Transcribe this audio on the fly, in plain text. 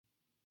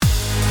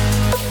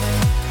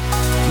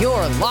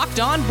Locked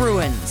On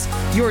Bruins,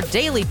 your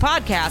daily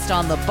podcast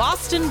on the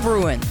Boston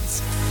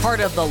Bruins. Part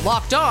of the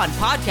Locked On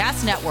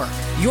Podcast Network,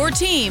 your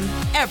team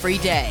every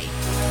day.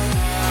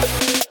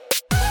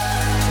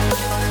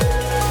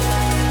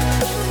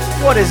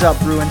 What is up,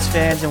 Bruins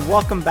fans, and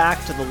welcome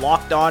back to the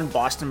Locked On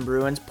Boston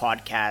Bruins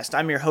podcast.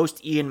 I'm your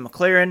host, Ian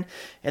McLaren,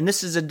 and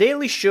this is a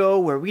daily show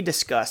where we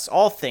discuss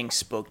all things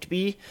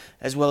Spoked-B,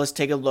 as well as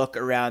take a look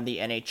around the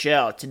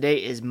NHL. Today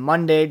is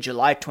Monday,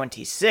 July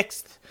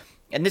 26th,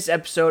 and this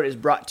episode is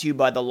brought to you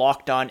by the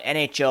Locked On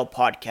NHL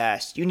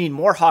podcast. You need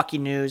more hockey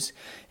news,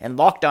 and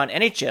Locked On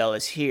NHL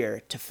is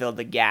here to fill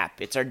the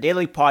gap. It's our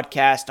daily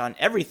podcast on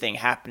everything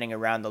happening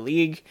around the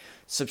league.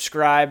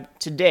 Subscribe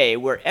today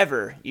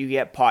wherever you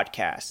get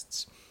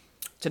podcasts.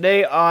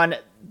 Today on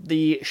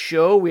the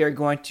show, we are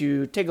going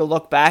to take a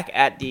look back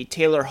at the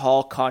Taylor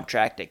Hall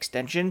contract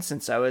extension.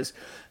 Since I was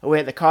away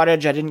at the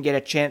cottage, I didn't get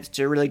a chance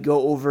to really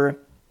go over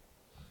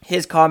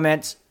his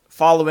comments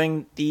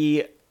following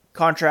the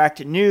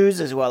contract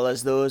news, as well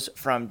as those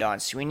from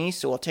Don Sweeney.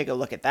 So we'll take a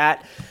look at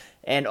that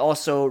and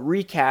also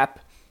recap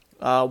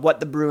what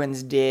the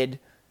Bruins did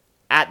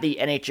at the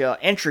NHL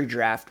entry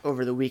draft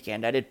over the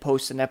weekend. I did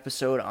post an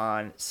episode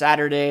on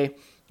Saturday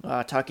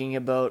talking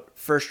about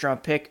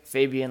first-round pick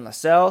Fabian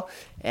Lysell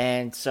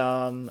and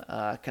some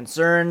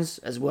concerns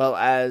as well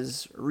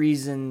as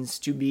reasons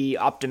to be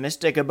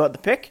optimistic about the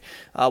pick.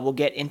 We'll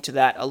get into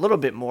that a little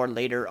bit more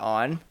later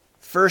on.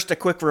 First, a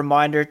quick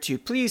reminder to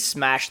please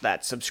smash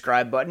that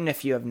subscribe button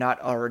if you have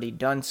not already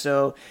done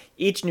so.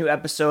 Each new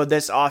episode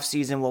this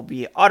offseason will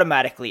be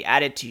automatically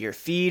added to your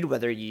feed,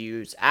 whether you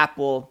use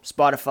Apple,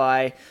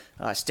 Spotify,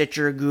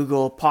 Stitcher,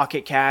 Google,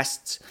 Pocket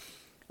Casts.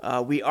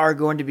 We are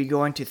going to be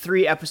going to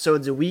 3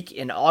 episodes a week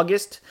in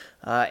August,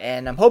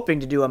 and I'm hoping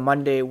to do a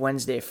Monday,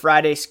 Wednesday,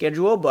 Friday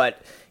schedule,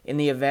 but in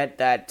the event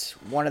that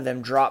one of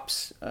them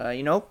drops,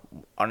 on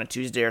a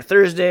Tuesday or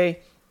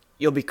Thursday,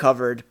 you'll be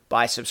covered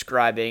by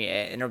subscribing,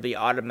 and it'll be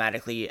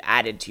automatically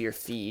added to your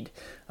feed.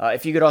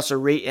 If you could also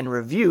rate and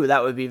review,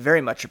 that would be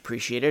very much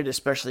appreciated,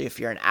 especially if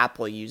you're an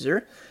Apple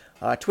user.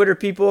 Twitter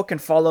people can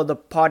follow the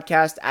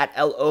podcast at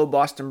LO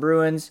Boston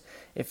Bruins.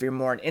 If you're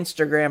more an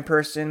Instagram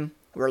person,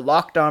 we're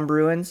Locked On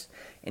Bruins.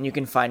 And you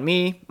can find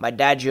me, my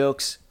dad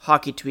jokes,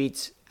 hockey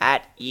tweets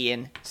at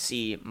Ian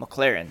C.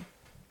 McLaren.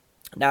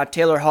 Now,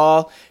 Taylor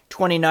Hall,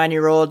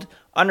 29-year-old,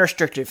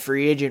 unrestricted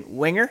free agent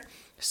winger,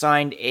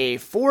 signed a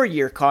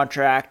 4-year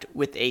contract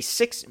with a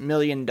 $6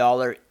 million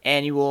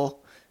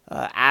annual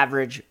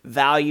average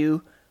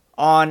value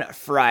on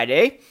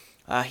Friday.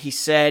 He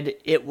said,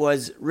 "It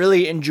was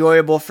really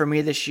enjoyable for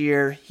me this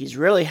year. He's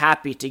really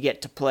happy to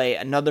get to play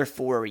another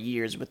 4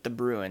 years with the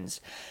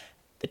Bruins.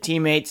 The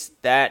teammates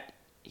that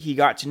he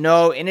got to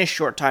know in his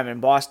short time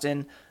in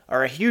Boston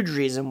are a huge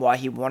reason why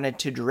he wanted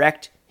to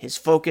direct his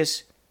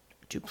focus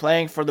to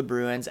playing for the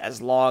Bruins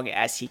as long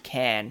as he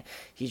can.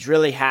 He's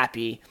really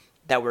happy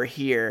that we're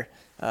here,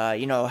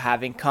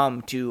 having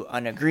come to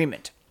an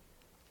agreement."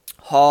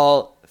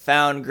 Hall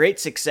found great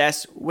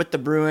success with the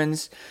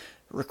Bruins,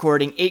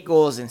 recording 8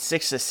 goals and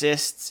 6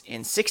 assists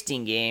in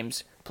 16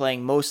 games,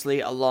 playing mostly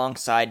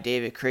alongside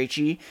David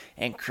Krejci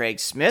and Craig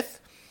Smith.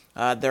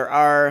 There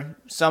are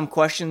some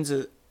questions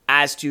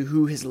as to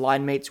who his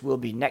line mates will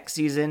be next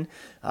season.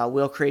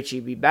 Will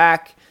Krejci be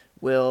back?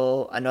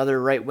 Will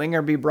another right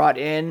winger be brought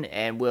in?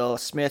 And will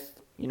Smith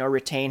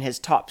retain his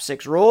top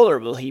 6 role, or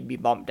will he be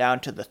bumped down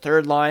to the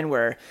third line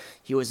where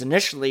he was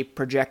initially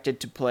projected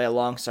to play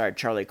alongside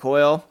Charlie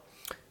Coyle?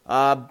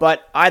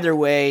 But either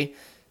way,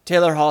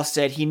 Taylor Hall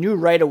said he knew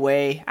right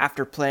away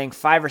after playing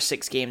 5 or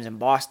 6 games in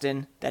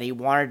Boston that he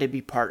wanted to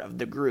be part of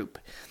the group.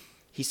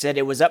 He said,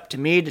 "It was up to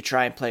me to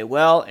try and play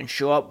well and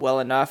show up well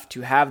enough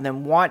to have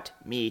them want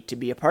me to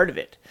be a part of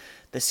it.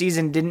 The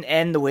season didn't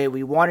end the way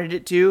we wanted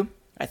it to.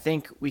 I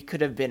think we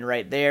could have been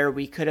right there.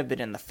 We could have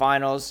been in the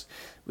finals.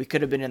 We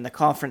could have been in the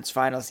conference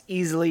finals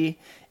easily.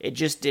 It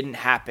just didn't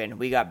happen.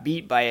 We got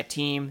beat by a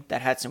team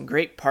that had some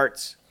great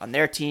parts on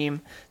their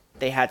team.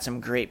 They had some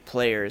great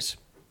players."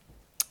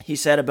 He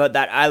said about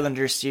that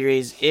Islanders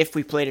series, "If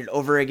we played it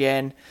over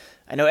again,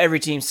 I know every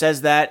team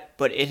says that,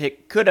 but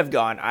it could have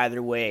gone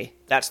either way.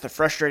 That's the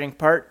frustrating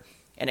part,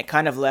 and it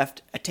kind of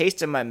left a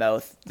taste in my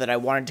mouth that I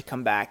wanted to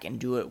come back and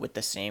do it with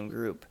the same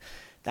group.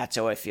 That's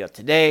how I feel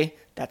today.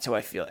 That's how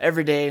I feel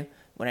every day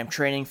when I'm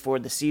training for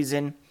the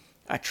season.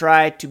 I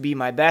try to be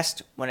my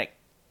best when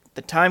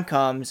the time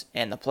comes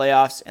and the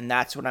playoffs, and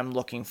that's what I'm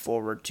looking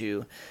forward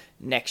to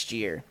next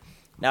year."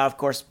 Now, of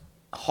course,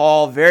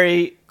 Hall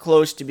very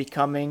close to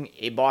becoming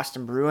a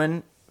Boston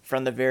Bruin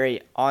from the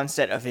very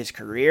onset of his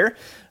career.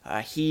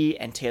 He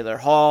and Taylor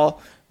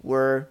Hall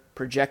were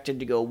projected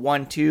to go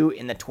 1-2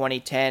 in the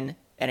 2010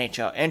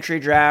 NHL entry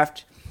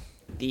draft.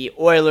 The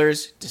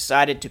Oilers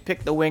decided to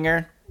pick the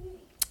winger,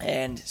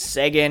 and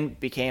Seguin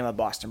became a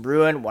Boston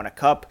Bruin, won a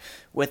cup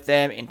with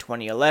them in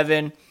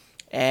 2011,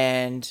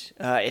 and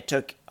it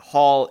took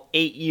Hall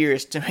 8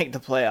 years to make the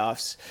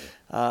playoffs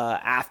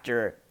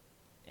after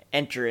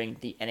entering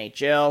the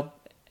NHL,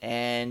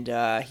 and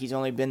he's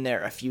only been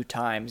there a few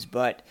times,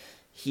 but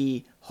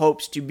he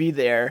hopes to be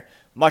there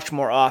much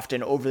more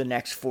often over the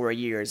next 4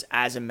 years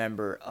as a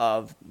member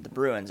of the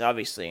Bruins,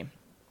 obviously.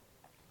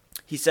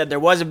 He said there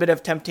was a bit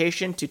of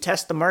temptation to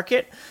test the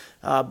market,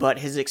 but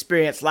his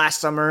experience last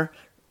summer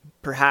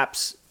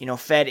perhaps,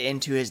 fed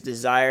into his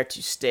desire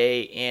to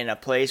stay in a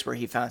place where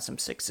he found some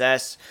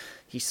success.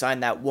 He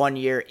signed that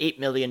 1-year, $8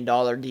 million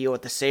deal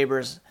with the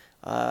Sabres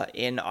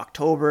in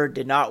October.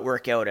 Did not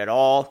work out at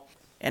all.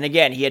 And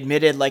again, he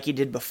admitted, like he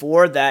did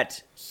before,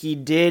 that he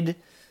did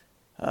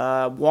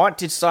want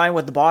to sign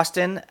with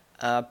Boston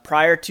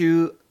prior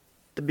to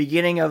the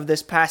beginning of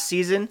this past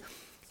season.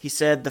 He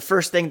said the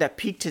first thing that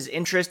piqued his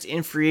interest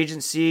in free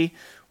agency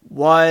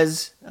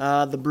was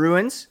the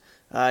Bruins.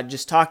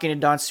 Just talking to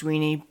Don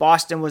Sweeney,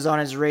 Boston was on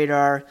his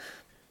radar.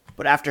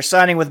 But after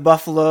signing with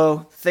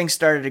Buffalo, things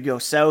started to go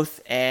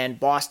south, and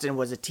Boston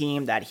was a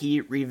team that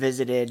he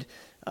revisited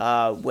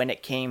when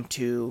it came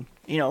to,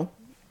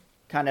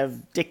 kind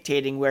of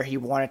dictating where he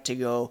wanted to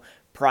go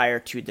prior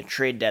to the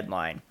trade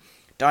deadline.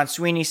 Don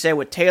Sweeney said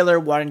with Taylor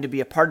wanting to be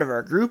a part of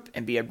our group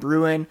and be a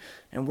Bruin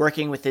and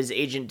working with his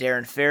agent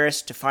Darren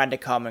Ferris to find a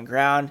common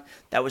ground,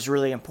 that was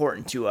really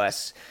important to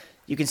us.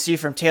 You can see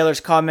from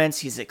Taylor's comments,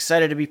 he's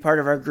excited to be part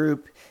of our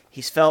group.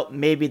 He's felt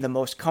maybe the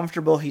most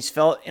comfortable he's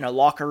felt in a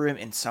locker room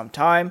in some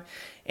time,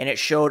 and it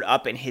showed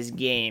up in his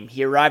game.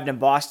 He arrived in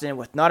Boston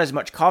with not as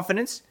much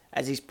confidence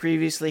as he's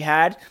previously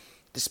had,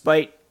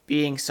 despite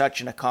being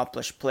such an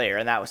accomplished player,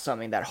 and that was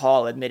something that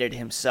Hall admitted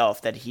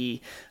himself, that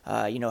he,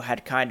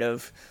 had kind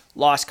of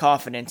lost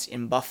confidence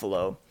in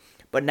Buffalo.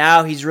 But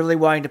now he's really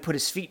wanting to put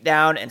his feet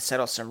down and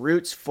settle some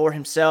roots for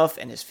himself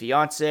and his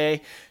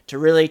fiancée to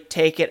really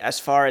take it as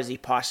far as he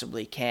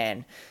possibly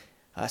can.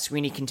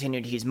 Sweeney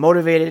continued, he's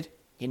motivated,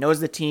 he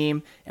knows the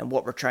team and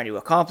what we're trying to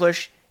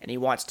accomplish, and he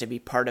wants to be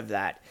part of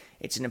that.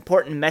 It's an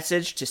important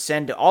message to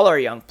send to all our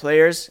young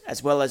players,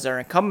 as well as our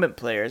incumbent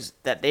players,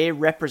 that they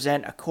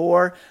represent a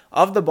core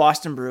of the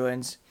Boston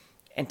Bruins,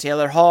 and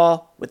Taylor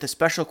Hall, with the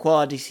special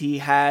qualities he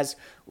has,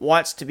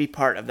 wants to be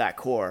part of that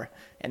core,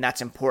 and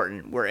that's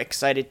important. We're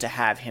excited to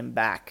have him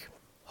back.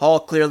 Hall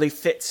clearly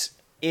fits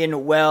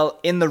in well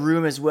in the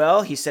room as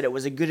well. He said it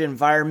was a good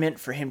environment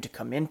for him to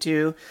come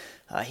into.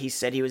 He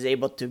said he was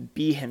able to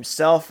be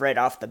himself right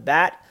off the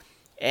bat,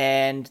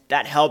 and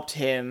that helped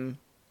him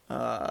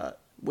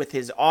with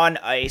his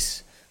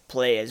on-ice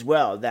play as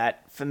well.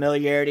 That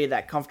familiarity,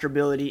 that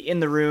comfortability in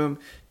the room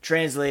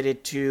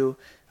translated to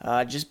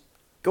just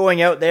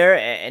going out there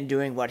and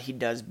doing what he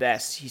does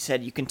best. He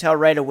said you can tell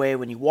right away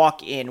when you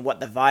walk in what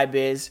the vibe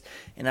is,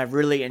 and I've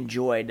really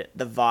enjoyed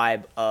the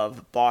vibe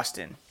of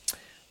Boston.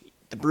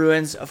 The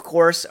Bruins, of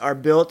course, are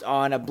built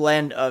on a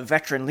blend of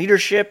veteran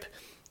leadership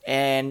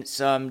and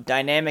some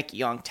dynamic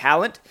young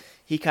talent.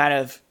 He kind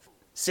of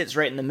sits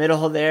right in the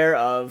middle there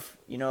of,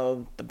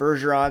 the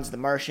Bergerons, the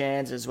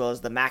Marchands, as well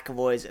as the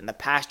McAvoys and the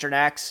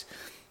Pasternaks.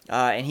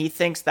 And he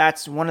thinks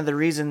that's one of the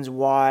reasons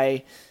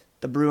why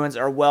the Bruins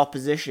are well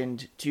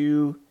positioned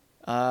to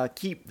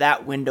keep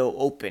that window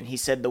open. He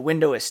said the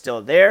window is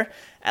still there,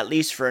 at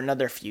least for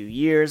another few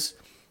years.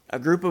 A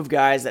group of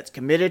guys that's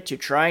committed to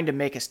trying to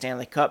make a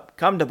Stanley Cup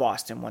come to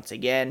Boston once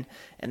again,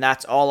 and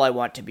that's all I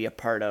want to be a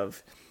part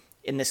of.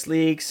 In this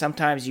league,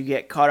 sometimes you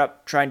get caught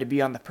up trying to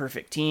be on the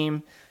perfect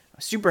team.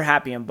 I'm super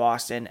happy in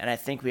Boston, and I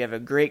think we have a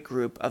great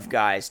group of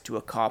guys to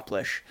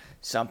accomplish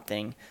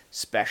something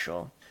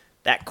special.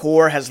 That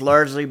core has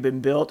largely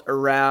been built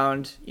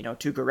around,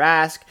 Tuukka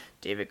Rask,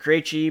 David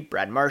Krejci,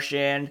 Brad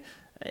Marchand,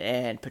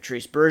 and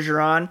Patrice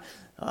Bergeron.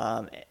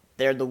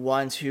 They're the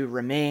ones who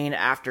remain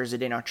after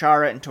Zdeno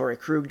Chara and Torrey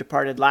Krug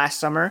departed last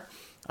summer.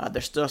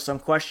 There's still some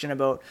question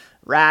about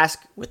Rask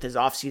with his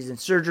offseason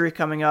surgery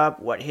coming up,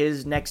 what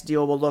his next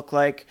deal will look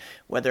like,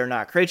 whether or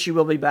not Krejci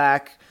will be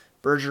back.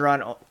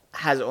 Bergeron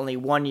has only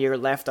 1 year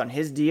left on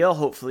his deal.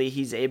 Hopefully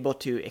he's able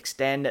to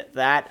extend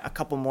that a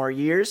couple more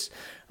years.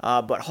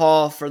 But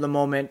Hall, for the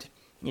moment,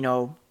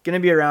 going to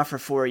be around for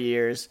 4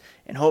 years,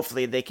 and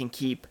hopefully they can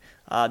keep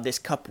this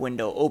cup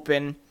window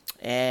open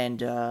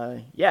and,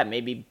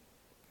 maybe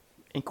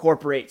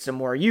incorporate some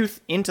more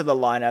youth into the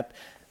lineup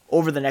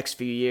over the next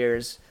few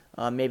years.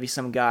 Maybe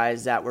some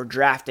guys that were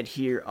drafted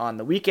here on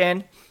the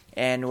weekend,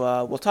 and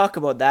we'll talk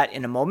about that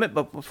in a moment.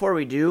 But before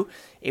we do,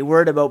 a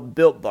word about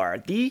Built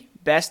Bar, the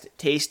best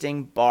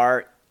tasting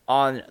bar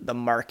on the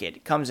market.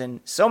 It comes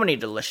in so many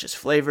delicious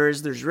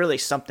flavors. There's really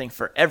something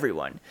for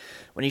everyone.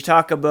 When you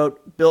talk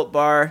about Built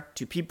Bar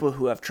to people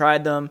who have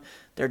tried them,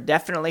 they're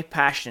definitely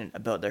passionate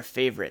about their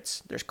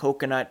favorites. There's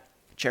coconut,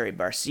 cherry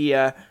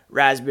barcia,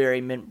 raspberry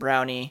mint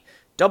brownie,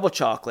 double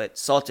chocolate,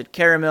 salted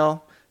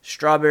caramel,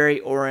 strawberry,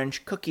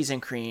 orange, cookies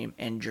and cream,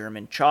 and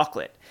German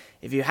chocolate.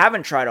 If you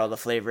haven't tried all the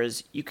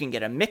flavors, you can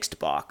get a mixed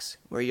box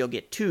where you'll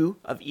get 2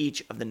 of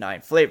each of the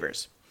 9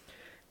 flavors.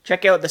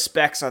 Check out the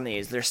specs on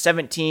these. There's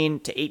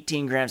 17 to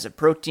 18 grams of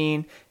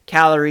protein,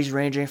 calories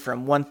ranging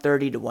from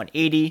 130 to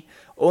 180,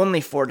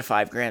 only 4 to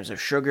 5 grams of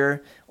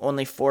sugar,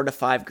 only 4 to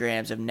 5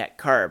 grams of net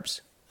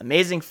carbs.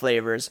 Amazing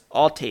flavors,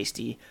 all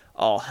tasty,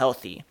 all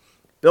healthy.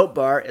 Built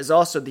Bar is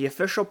also the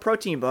official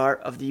protein bar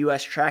of the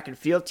U.S. track and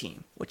field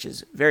team, which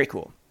is very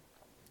cool.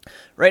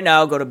 Right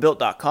now, go to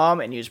Built.com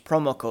and use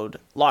promo code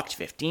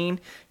LOCKED15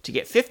 to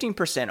get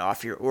 15%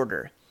 off your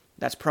order.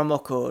 That's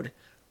promo code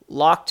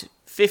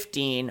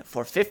LOCKED15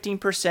 for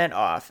 15%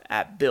 off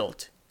at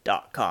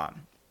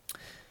Built.com.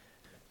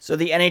 So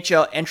the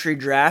NHL entry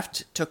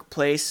draft took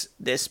place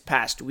this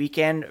past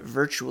weekend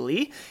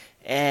virtually,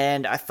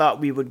 and I thought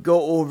we would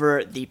go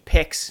over the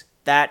picks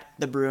that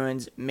the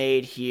Bruins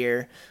made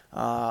here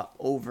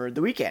over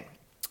the weekend.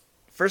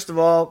 First of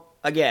all,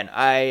 again,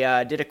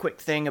 I did a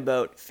quick thing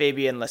about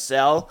Fabian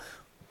Lysell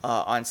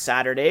on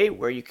Saturday,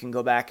 where you can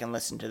go back and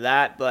listen to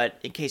that. But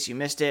in case you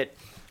missed it,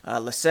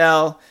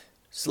 Lysell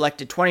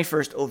selected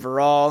 21st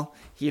overall.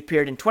 He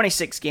appeared in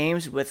 26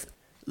 games with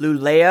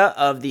Luleå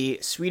of the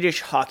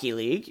Swedish Hockey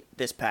League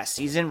this past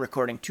season,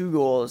 recording 2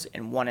 goals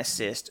and 1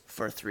 assist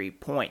for 3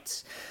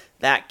 points.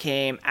 That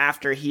came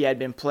after he had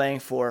been playing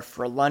for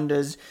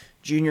Frölunda's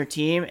junior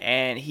team,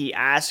 and he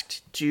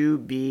asked to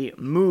be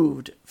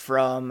moved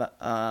from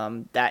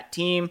that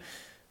team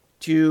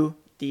to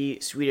the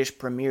Swedish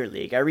Premier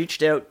League. I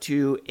reached out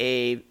to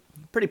a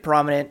pretty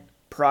prominent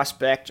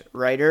prospect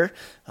writer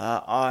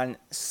on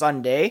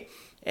Sunday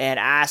and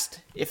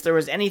asked if there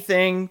was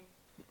anything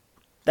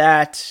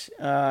that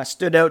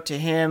stood out to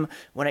him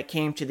when it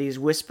came to these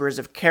whispers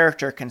of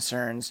character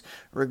concerns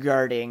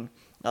regarding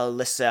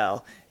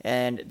Lysell.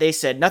 And they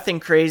said nothing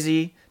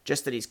crazy,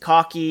 just that he's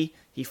cocky.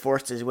 He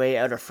forced his way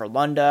out of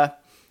Frölunda.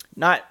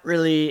 Not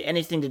really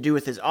anything to do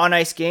with his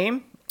on-ice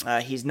game.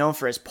 He's known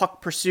for his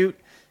puck pursuit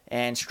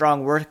and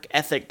strong work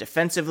ethic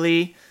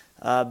defensively,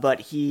 but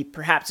he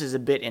perhaps is a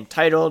bit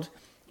entitled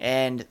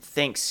and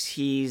thinks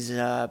he's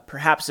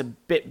perhaps a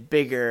bit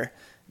bigger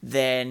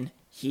than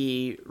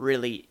he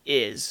really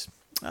is.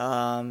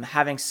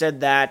 Having said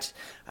that,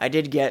 I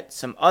did get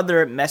some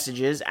other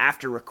messages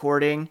after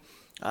recording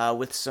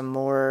with some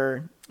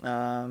more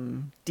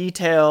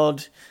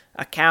detailed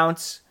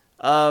accounts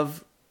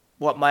of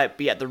what might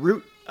be at the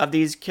root of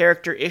these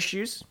character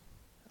issues,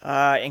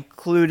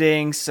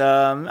 including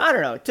some,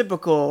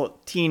 typical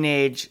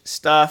teenage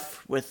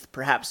stuff with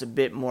perhaps a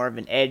bit more of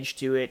an edge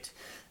to it.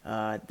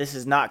 This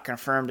is not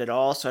confirmed at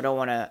all, so I don't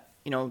want to,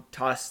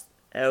 toss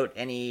out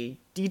any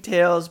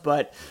details,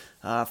 but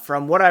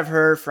from what I've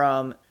heard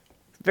from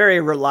very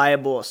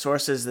reliable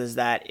sources is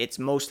that it's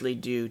mostly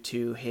due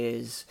to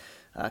his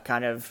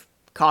kind of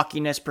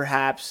cockiness,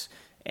 perhaps,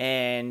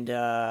 and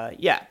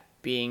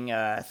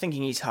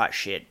thinking he's hot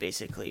shit,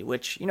 basically,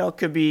 which,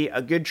 could be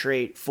a good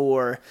trait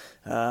for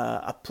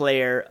a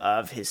player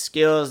of his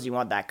skills. You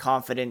want that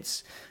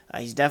confidence.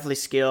 He's definitely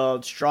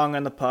skilled, strong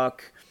on the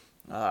puck,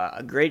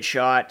 a great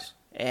shot,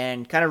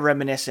 and kind of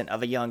reminiscent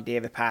of a young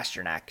David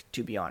Pastrnak,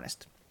 to be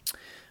honest.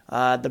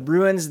 The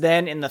Bruins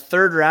then in the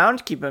 3rd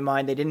round, keep in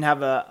mind they didn't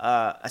have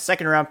a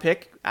 2nd round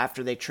pick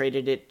after they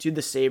traded it to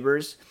the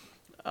Sabres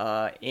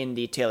in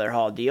the Taylor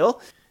Hall deal.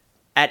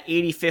 At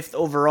 85th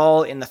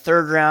overall in the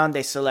 3rd round,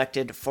 they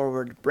selected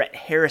forward Brett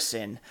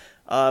Harrison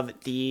of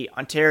the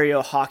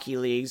Ontario Hockey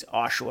League's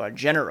Oshawa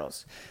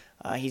Generals.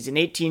 He's an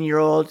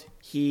 18-year-old.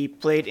 He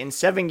played in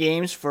 7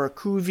 games for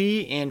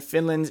Kuvi in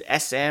Finland's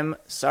SM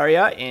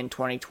Sarja in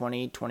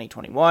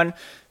 2020-2021.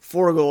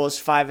 4 goals,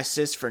 5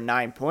 assists for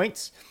 9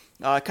 points.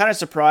 Kind of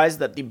surprised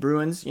that the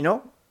Bruins,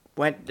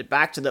 went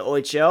back to the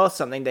OHL,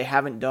 something they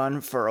haven't done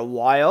for a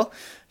while.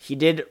 He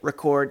did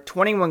record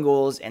 21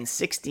 goals and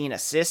 16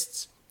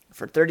 assists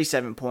for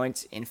 37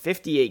 points in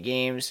 58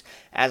 games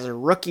as a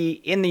rookie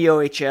in the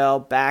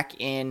OHL back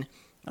in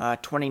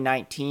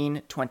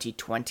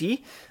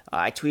 2019-2020.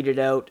 I tweeted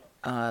out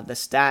the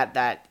stat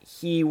that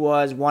he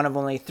was one of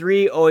only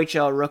 3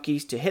 OHL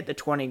rookies to hit the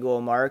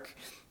 20-goal mark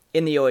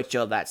in the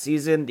OHL that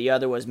season. The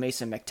other was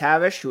Mason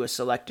McTavish, who was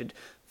selected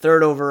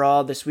 3rd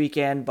overall this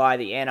weekend by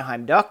the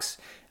Anaheim Ducks,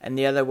 and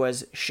the other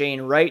was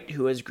Shane Wright,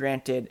 who was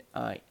granted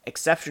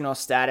exceptional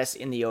status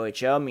in the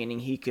OHL, meaning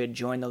he could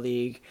join the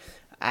league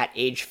at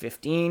age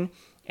 15,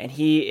 and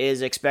he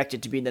is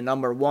expected to be the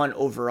number 1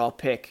 overall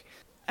pick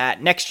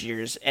at next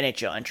year's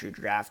NHL entry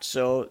draft.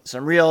 So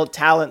some real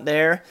talent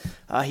there.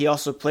 He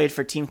also played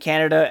for Team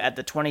Canada at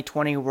the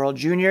 2020 World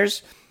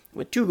Juniors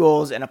with 2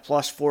 goals and a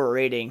 +4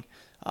 rating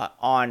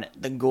on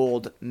the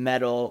gold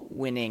medal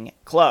winning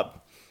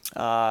club.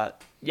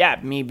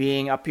 Me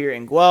being up here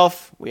in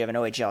Guelph, we have an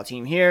OHL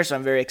team here, so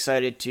I'm very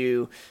excited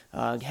to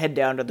head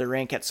down to the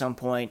rink at some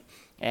point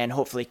and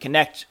hopefully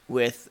connect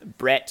with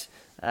Brett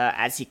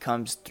as he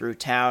comes through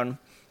town,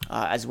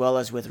 as well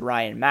as with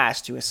Ryan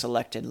Mast, who was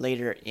selected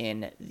later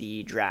in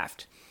the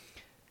draft.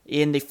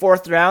 In the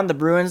 4th round, the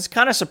Bruins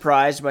kind of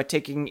surprised by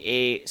taking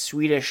a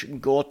Swedish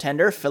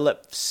goaltender,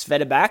 Filip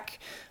Svedebäck.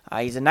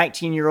 He's a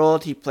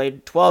 19-year-old. He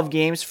played 12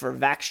 games for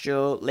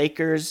Växjö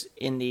Lakers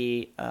in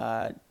the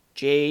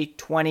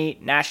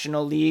J20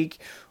 National League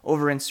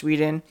over in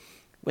Sweden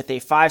with a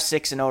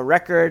 5-6-0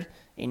 record,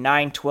 a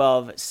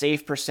 .912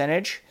 save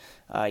percentage.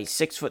 He's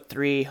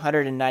 6'3",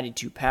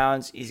 192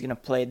 pounds. He's going to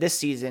play this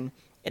season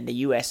in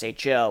the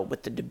USHL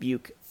with the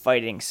Dubuque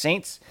Fighting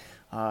Saints.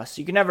 So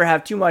you can never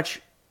have too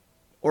much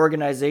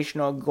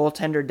organizational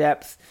goaltender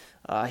depth.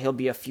 He'll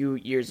be a few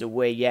years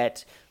away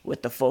yet,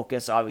 with the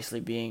focus obviously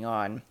being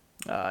on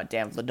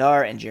Dan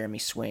Vladar, and Jeremy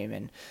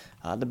Swayman.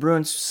 The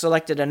Bruins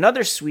selected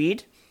another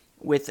Swede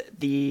with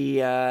the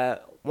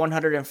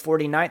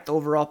 149th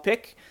overall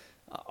pick,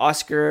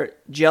 Oscar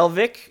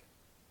Jelvik.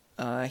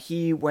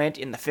 He went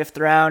in the 5th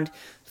round,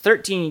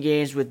 13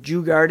 games with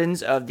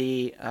Djurgårdens of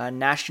the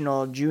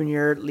National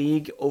Junior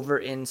League over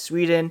in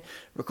Sweden,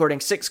 recording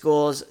 6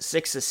 goals,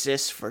 6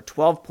 assists for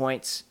 12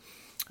 points.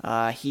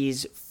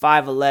 He's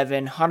 5'11",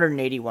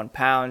 181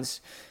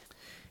 pounds.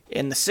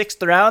 In the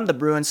 6th round, the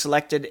Bruins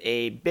selected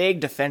a big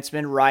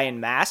defenseman, Ryan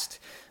Mast,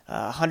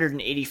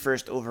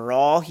 181st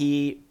overall.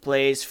 He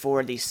plays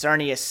for the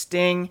Sarnia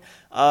Sting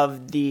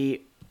of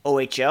the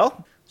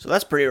OHL. So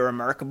that's pretty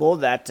remarkable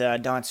that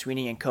Don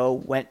Sweeney and co.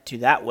 went to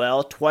that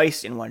well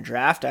twice in one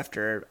draft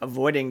after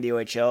avoiding the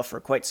OHL for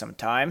quite some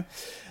time.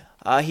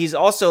 He's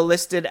also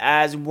listed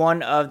as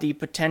one of the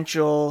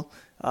potential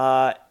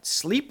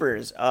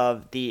sleepers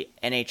of the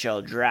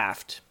NHL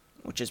draft,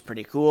 which is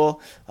pretty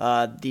cool.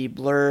 The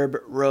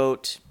blurb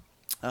wrote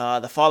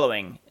the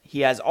following.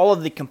 He has all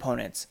of the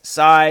components: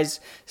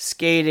 size,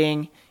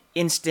 skating,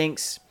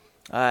 instincts.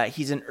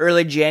 He's an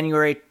early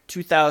January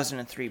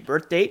 2003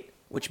 birth date,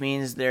 which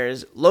means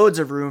there's loads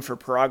of room for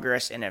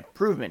progress and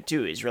improvement,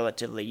 too. He's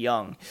relatively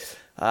young.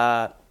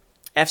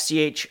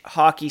 FCH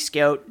hockey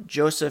scout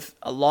Joseph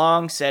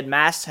Along said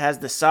Mast has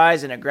the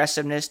size and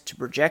aggressiveness to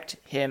project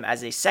him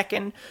as a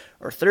second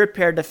or third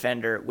pair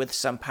defender with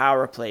some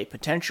power play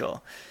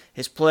potential.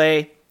 His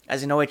play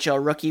as an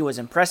OHL rookie was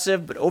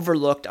impressive, but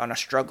overlooked on a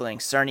struggling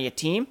Sarnia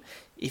team.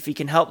 If he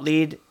can help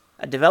lead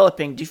a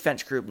developing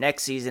defense group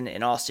next season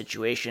in all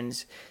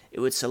situations, it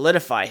would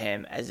solidify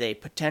him as a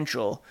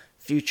potential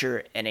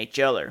future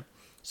NHLer.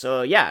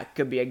 So yeah,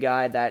 could be a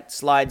guy that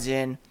slides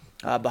in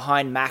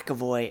behind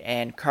McAvoy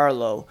and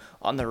Carlo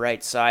on the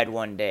right side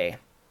one day.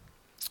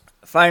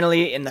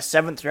 Finally, in the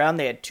 7th round,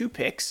 they had 2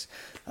 picks.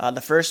 The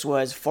first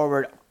was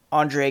forward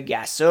Andre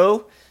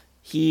Gasso.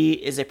 He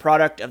is a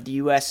product of the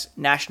U.S.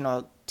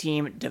 National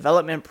Team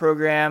Development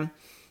Program.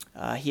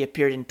 He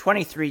appeared in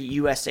 23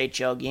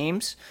 USHL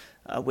games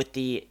with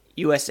the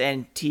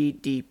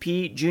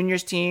USNTDP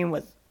Juniors team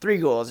with 3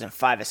 goals and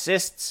 5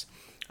 assists.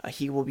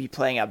 He will be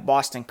playing at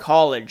Boston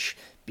College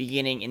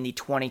beginning in the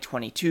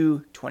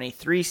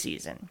 2022-23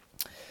 season.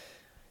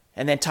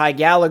 And then Ty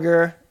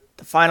Gallagher,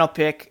 the final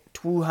pick,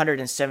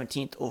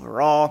 217th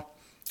overall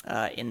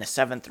in the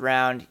 7th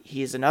round.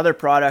 He is another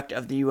product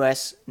of the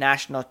U.S.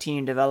 National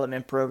Team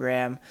Development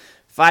Program,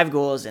 5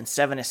 goals and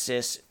 7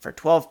 assists for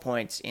 12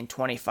 points in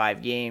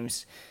 25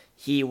 games.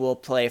 He will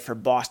play for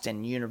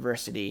Boston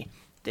University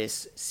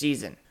this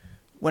season.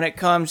 When it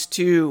comes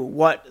to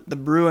what the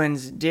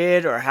Bruins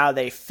did or how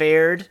they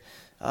fared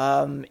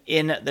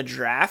in the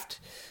draft,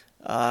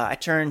 I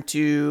turned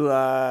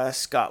to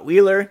Scott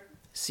Wheeler,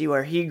 see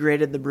where he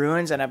graded the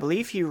Bruins, and I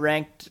believe he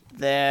ranked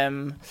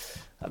them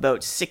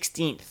about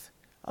 16th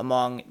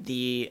among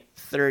the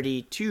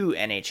 32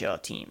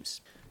 NHL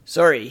teams.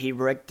 Sorry, he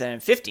ranked them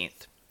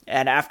 15th.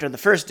 And after the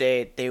first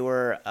day, they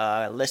were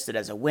listed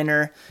as a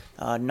winner,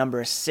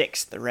 number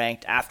 6th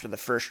ranked after the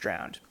first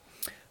round.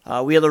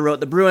 Wheeler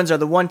wrote, "The Bruins are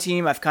the one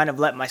team I've kind of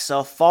let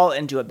myself fall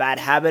into a bad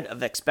habit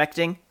of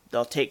expecting.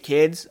 They'll take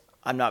kids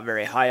I'm not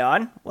very high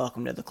on.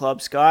 Welcome to the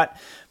club, Scott.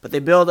 But they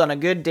build on a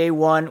good day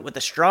 1 with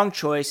a strong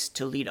choice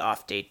to lead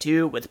off day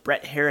 2 with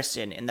Brett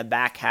Harrison in the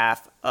back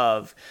half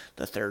of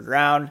the 3rd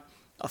round.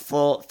 A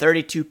full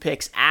 32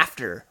 picks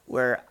after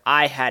where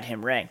I had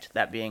him ranked,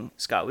 that being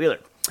Scott Wheeler.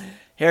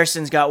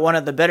 Harrison's got one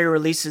of the better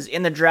releases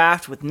in the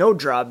draft with no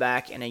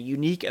drawback and a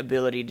unique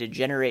ability to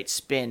generate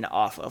spin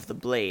off of the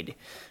blade.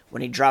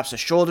 When he drops a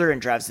shoulder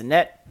and drives the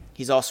net,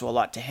 he's also a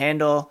lot to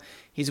handle.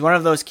 He's one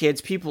of those kids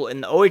people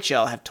in the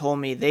OHL have told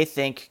me they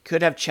think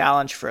could have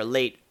challenged for a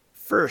late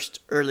first,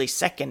 early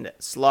second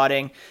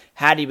slotting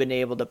had he been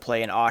able to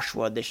play in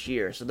Oshawa this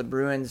year. So the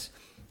Bruins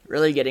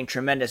really getting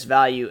tremendous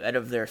value out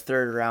of their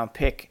 3rd round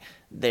pick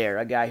there,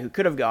 a guy who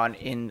could have gone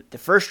in the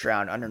 1st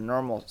round under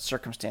normal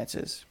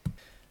circumstances.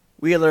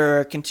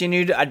 Wheeler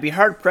continued, I'd be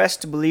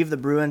hard-pressed to believe the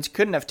Bruins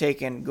couldn't have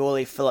taken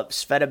goalie Philip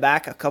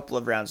Sveda a couple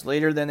of rounds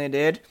later than they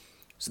did.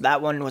 So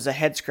that one was a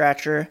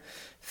head-scratcher.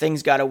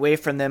 Things got away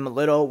from them a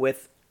little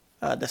with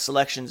the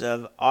selections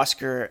of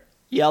Oscar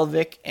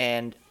Jelvik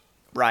and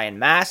Ryan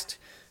Mast,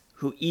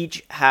 who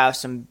each have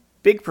some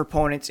big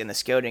proponents in the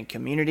scouting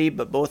community,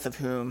 but both of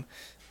whom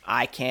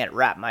I can't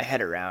wrap my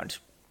head around.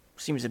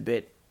 Seems a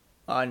bit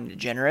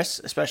ungenerous,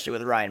 especially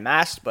with Ryan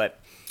Mast, but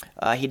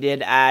he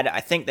did add, I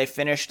think they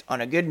finished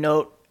on a good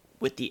note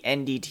with the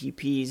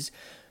NDTP's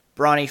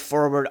brawny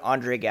forward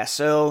Andre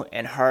Gasso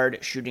and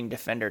hard-shooting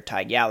defender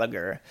Ty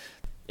Gallagher.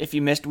 If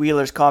you missed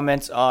Wheeler's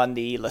comments on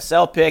the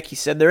LaSalle pick, he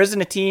said, there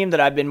isn't a team that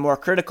I've been more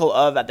critical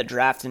of at the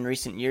draft in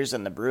recent years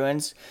than the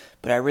Bruins,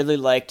 but I really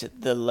liked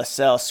the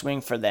LaSalle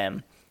swing for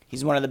them.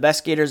 He's one of the best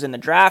skaters in the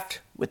draft,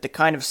 with the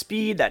kind of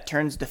speed that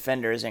turns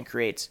defenders and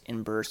creates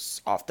in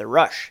bursts off the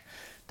rush.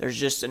 There's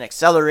just an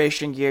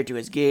acceleration gear to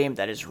his game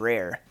that is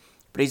rare.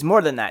 But he's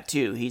more than that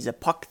too. He's a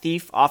puck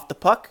thief off the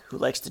puck who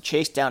likes to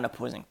chase down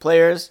opposing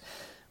players,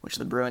 which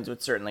the Bruins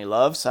would certainly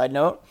love, side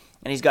note.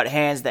 and he's got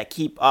hands that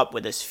keep up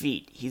with his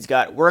feet. He's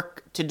got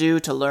work to do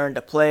to learn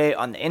to play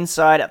on the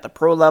inside at the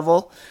pro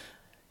level.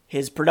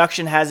 His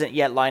production hasn't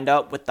yet lined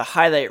up with the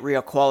highlight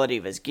reel quality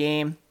of his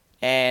game,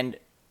 and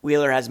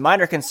Wheeler has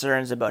minor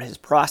concerns about his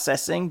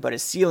processing, but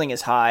his ceiling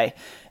is high,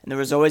 and there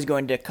was always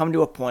going to come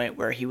to a point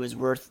where he was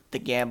worth the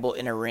gamble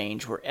in a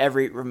range where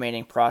every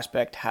remaining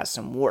prospect has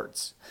some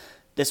warts.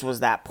 This was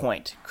that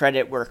point.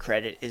 Credit where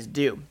credit is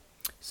due.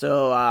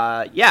 So,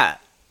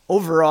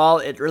 overall,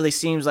 it really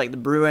seems like the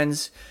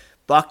Bruins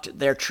bucked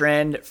their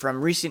trend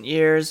from recent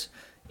years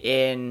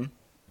in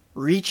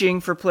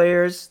reaching for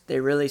players. They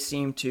really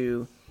seem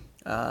to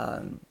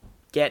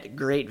get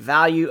great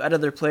value out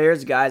of their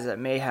players, guys that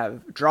may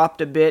have dropped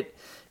a bit,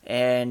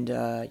 and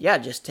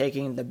just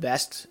taking the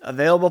best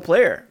available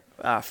player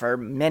for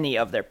many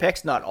of their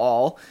picks, not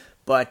all,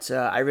 but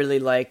I really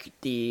like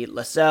the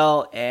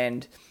Lascelles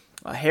and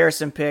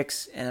Harrison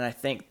picks, and I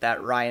think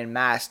that Ryan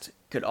Mast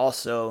could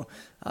also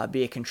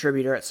be a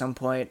contributor at some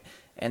point,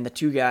 and the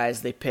two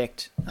guys they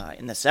picked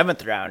in the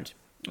 7th round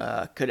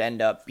could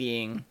end up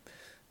being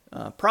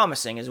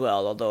promising as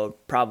well, although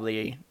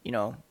probably,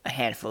 a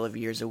handful of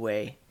years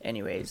away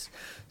anyways.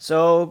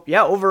 So,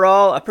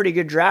 overall, a pretty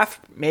good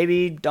draft.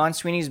 Maybe Don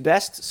Sweeney's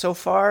best so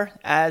far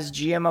as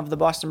GM of the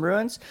Boston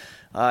Bruins.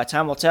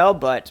 Time will tell,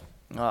 but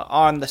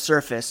on the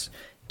surface,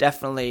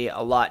 definitely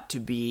a lot to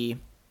be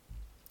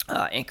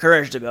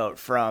encouraged about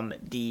from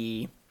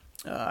the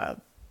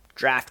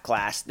draft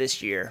class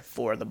this year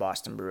for the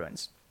Boston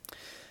Bruins.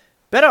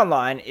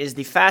 BetOnline is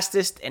the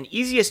fastest and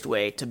easiest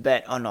way to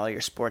bet on all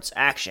your sports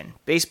action.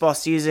 Baseball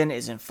season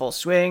is in full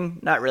swing,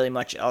 not really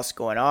much else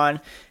going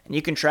on, and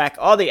you can track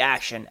all the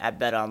action at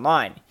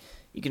BetOnline.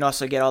 You can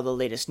also get all the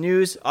latest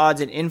news, odds,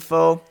 and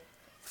info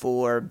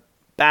for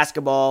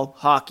basketball,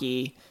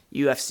 hockey,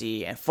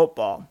 UFC, and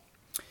football.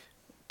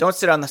 Don't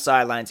sit on the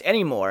sidelines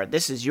anymore.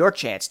 This is your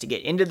chance to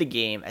get into the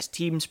game as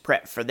teams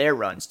prep for their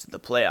runs to the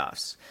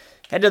playoffs.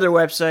 Head to their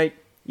website,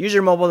 use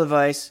your mobile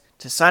device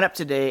to sign up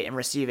today and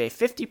receive a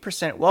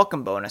 50%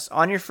 welcome bonus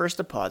on your first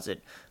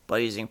deposit by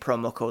using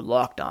promo code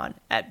LOCKEDON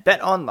at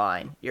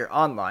BetOnline, your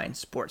online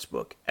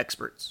sportsbook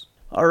experts.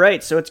 All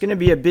right, so it's going to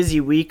be a busy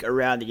week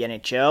around the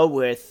NHL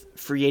with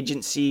free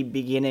agency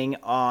beginning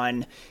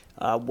on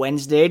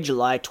Wednesday,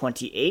 July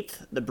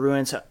 28th. The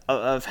Bruins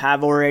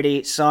have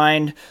already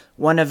signed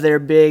one of their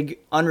big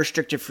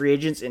unrestricted free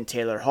agents in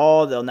Taylor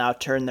Hall. They'll now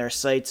turn their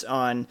sights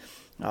on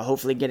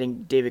hopefully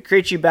getting David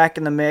Krejci back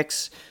in the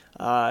mix,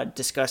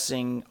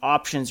 discussing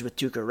options with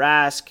Tuukka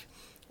Rask,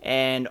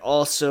 and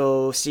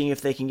also seeing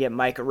if they can get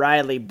Mike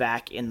Riley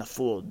back in the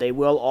fold. They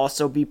will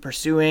also be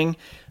pursuing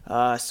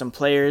some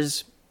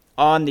players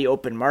on the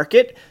open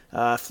market.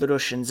 Fluto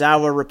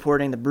Shinzawa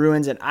reporting the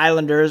Bruins and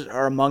Islanders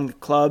are among the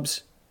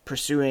clubs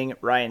pursuing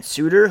Ryan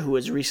Suter, who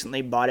was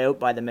recently bought out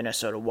by the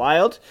Minnesota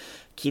Wild.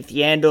 Keith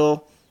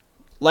Yandle,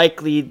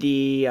 likely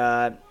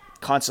the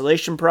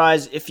consolation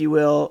prize, if you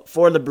will,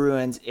 for the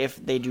Bruins if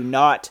they do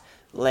not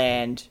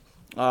land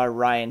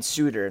Ryan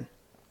Suter.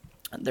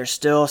 There's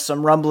still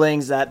some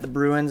rumblings that the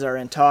Bruins are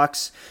in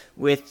talks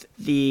with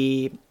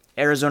the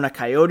Arizona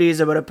Coyotes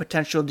about a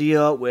potential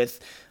deal with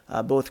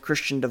both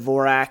Christian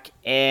Dvorak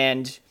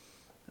and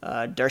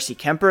Darcy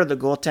Kemper, the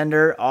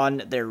goaltender,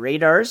 on their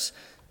radars.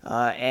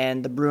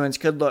 And the Bruins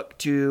could look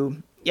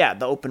to,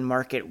 the open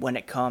market when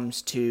it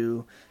comes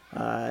to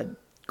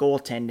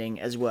goaltending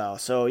as well.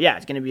 So,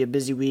 it's going to be a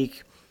busy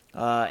week,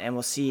 and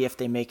we'll see if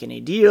they make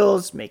any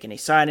deals, make any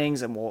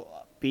signings, and we'll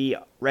be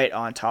right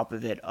on top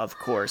of it, of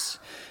course.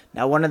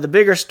 Now, one of the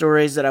bigger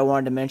stories that I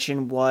wanted to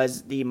mention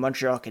was the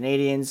Montreal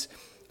Canadiens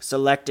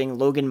selecting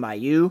Logan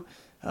Mailloux,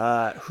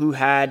 who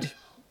had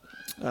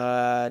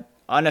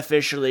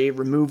unofficially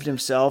removed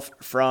himself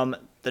from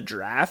the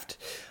draft.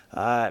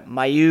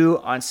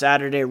 Mailloux on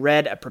Saturday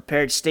read a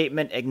prepared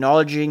statement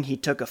acknowledging he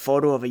took a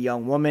photo of a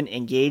young woman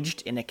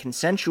engaged in a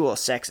consensual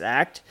sex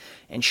act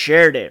and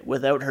shared it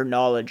without her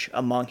knowledge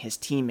among his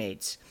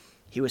teammates.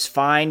 He was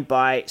fined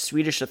by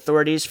Swedish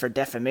authorities for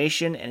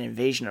defamation and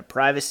invasion of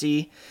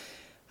privacy.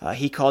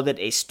 He called it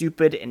a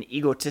stupid and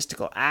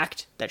egotistical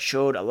act that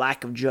showed a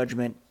lack of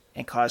judgment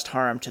and caused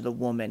harm to the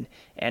woman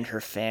and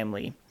her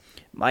family.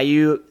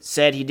 Mailloux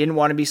said he didn't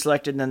want to be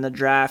selected in the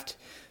draft.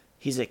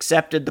 He's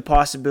accepted the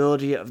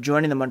possibility of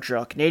joining the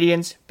Montreal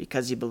Canadiens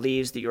because he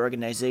believes the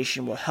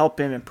organization will help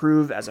him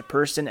improve as a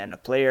person and a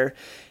player.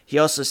 He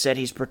also said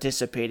he's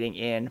participating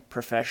in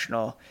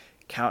professional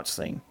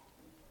counseling.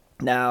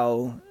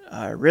 Now,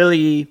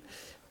 really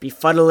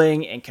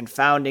befuddling and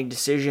confounding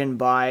decision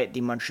by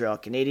the Montreal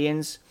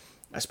Canadiens,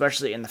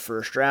 especially in the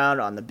first round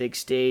on the big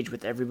stage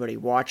with everybody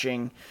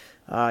watching.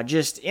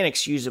 Just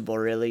inexcusable,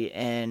 really.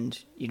 And,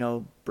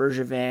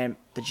 Bergevin,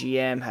 the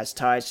GM, has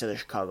ties to the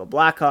Chicago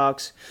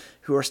Blackhawks,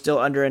 who are still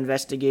under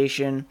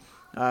investigation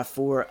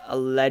for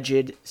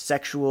alleged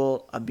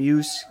sexual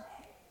abuse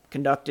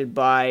conducted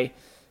by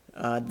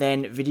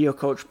then video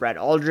coach Brad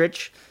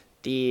Aldrich.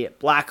 The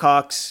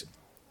Blackhawks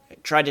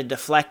tried to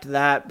deflect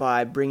that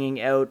by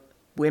bringing out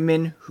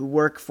women who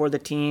work for the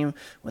team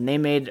when they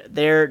made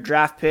their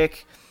draft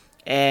pick.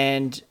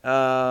 And,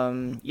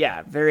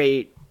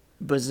 very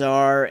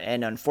bizarre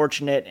and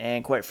unfortunate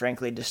and, quite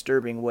frankly,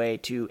 disturbing way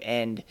to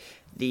end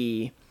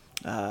the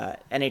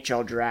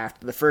NHL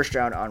draft, the first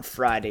round on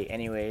Friday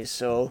anyways.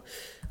 So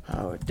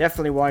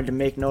definitely wanted to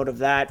make note of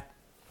that.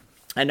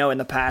 I know in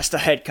the past I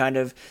had kind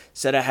of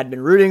said I had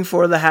been rooting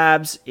for the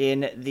Habs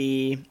in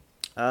the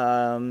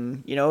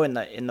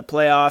in the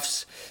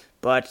playoffs,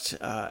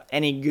 but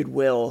any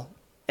goodwill,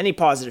 any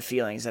positive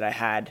feelings that I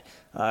had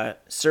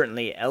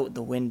certainly out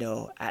the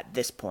window at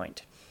this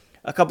point.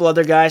 A couple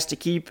other guys to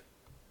keep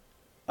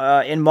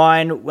in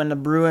mind when the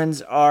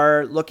Bruins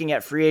are looking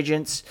at free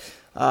agents.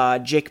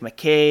 Jake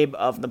McCabe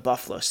of the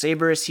Buffalo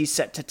Sabres, he's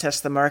set to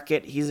test the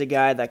market. He's a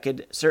guy that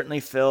could certainly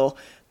fill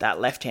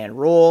that left-hand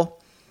role.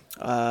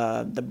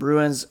 The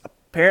Bruins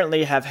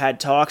apparently have had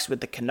talks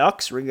with the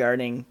Canucks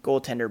regarding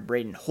goaltender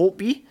Braden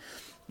Holtby.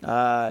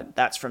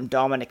 That's from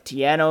Dominic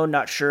Tiano.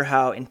 Not sure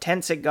how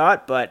intense it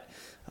got, but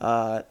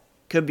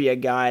could be a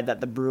guy that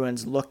the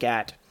Bruins look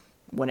at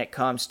when it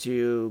comes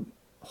to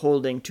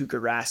holding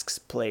Tuukka Rask's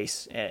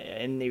place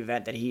in the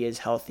event that he is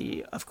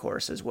healthy, of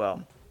course, as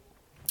well.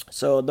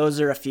 So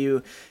those are a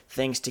few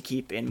things to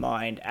keep in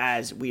mind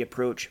as we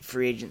approach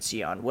free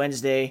agency on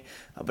Wednesday.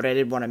 But I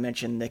did want to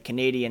mention the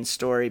Canadian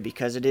story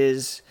because it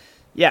is,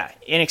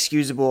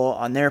 inexcusable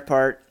on their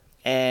part.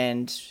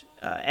 And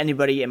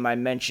anybody in my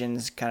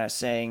mentions kind of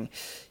saying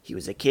he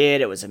was a kid,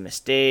 it was a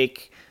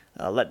mistake,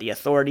 let the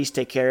authorities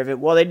take care of it.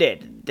 Well, they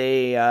did.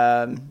 They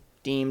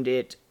deemed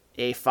it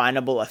a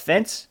finable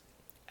offense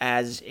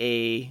as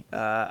a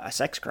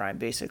sex crime,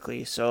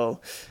 basically.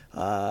 So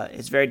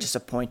it's very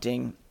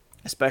disappointing,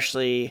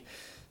 especially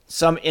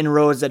some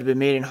inroads that have been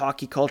made in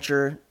hockey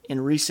culture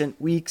in recent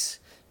weeks,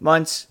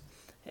 months,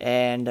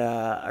 and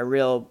a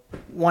real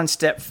one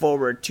step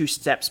forward, 2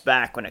 steps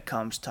back when it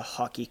comes to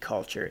hockey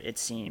culture, it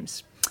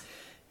seems.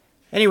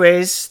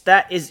 Anyways,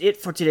 that is it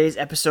for today's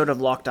episode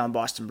of Locked On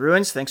Boston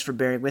Bruins. Thanks for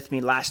bearing with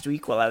me last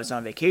week while I was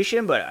on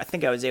vacation, but I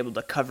think I was able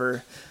to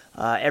cover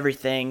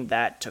everything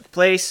that took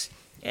place.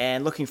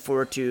 And looking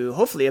forward to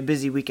hopefully a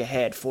busy week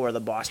ahead for the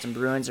Boston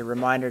Bruins. A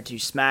reminder to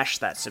smash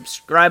that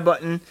subscribe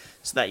button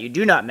so that you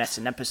do not miss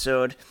an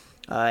episode.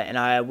 And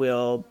I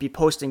will be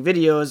posting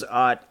videos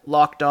at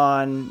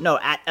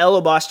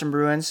LO Boston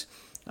Bruins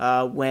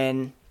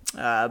when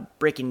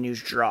breaking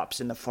news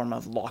drops in the form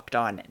of Locked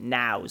On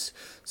Nows.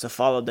 So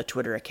follow the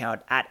Twitter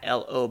account at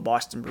LO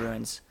Boston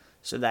Bruins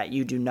so that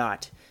you do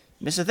not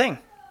miss a thing.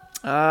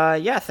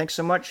 Thanks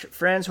so much,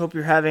 friends. Hope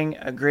you're having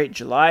a great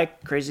July.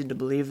 Crazy to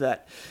believe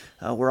that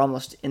we're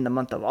almost in the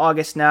month of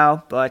August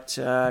now, but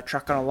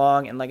trucking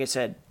along. And like I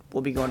said,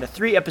 we'll be going to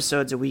 3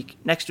 episodes a week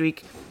next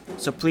week.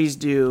 So please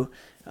do,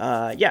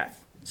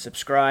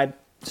 subscribe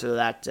so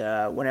that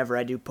whenever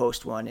I do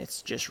post one,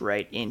 it's just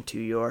right into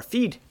your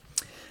feed.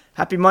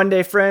 Happy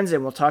Monday, friends,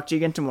 and we'll talk to you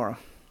again tomorrow.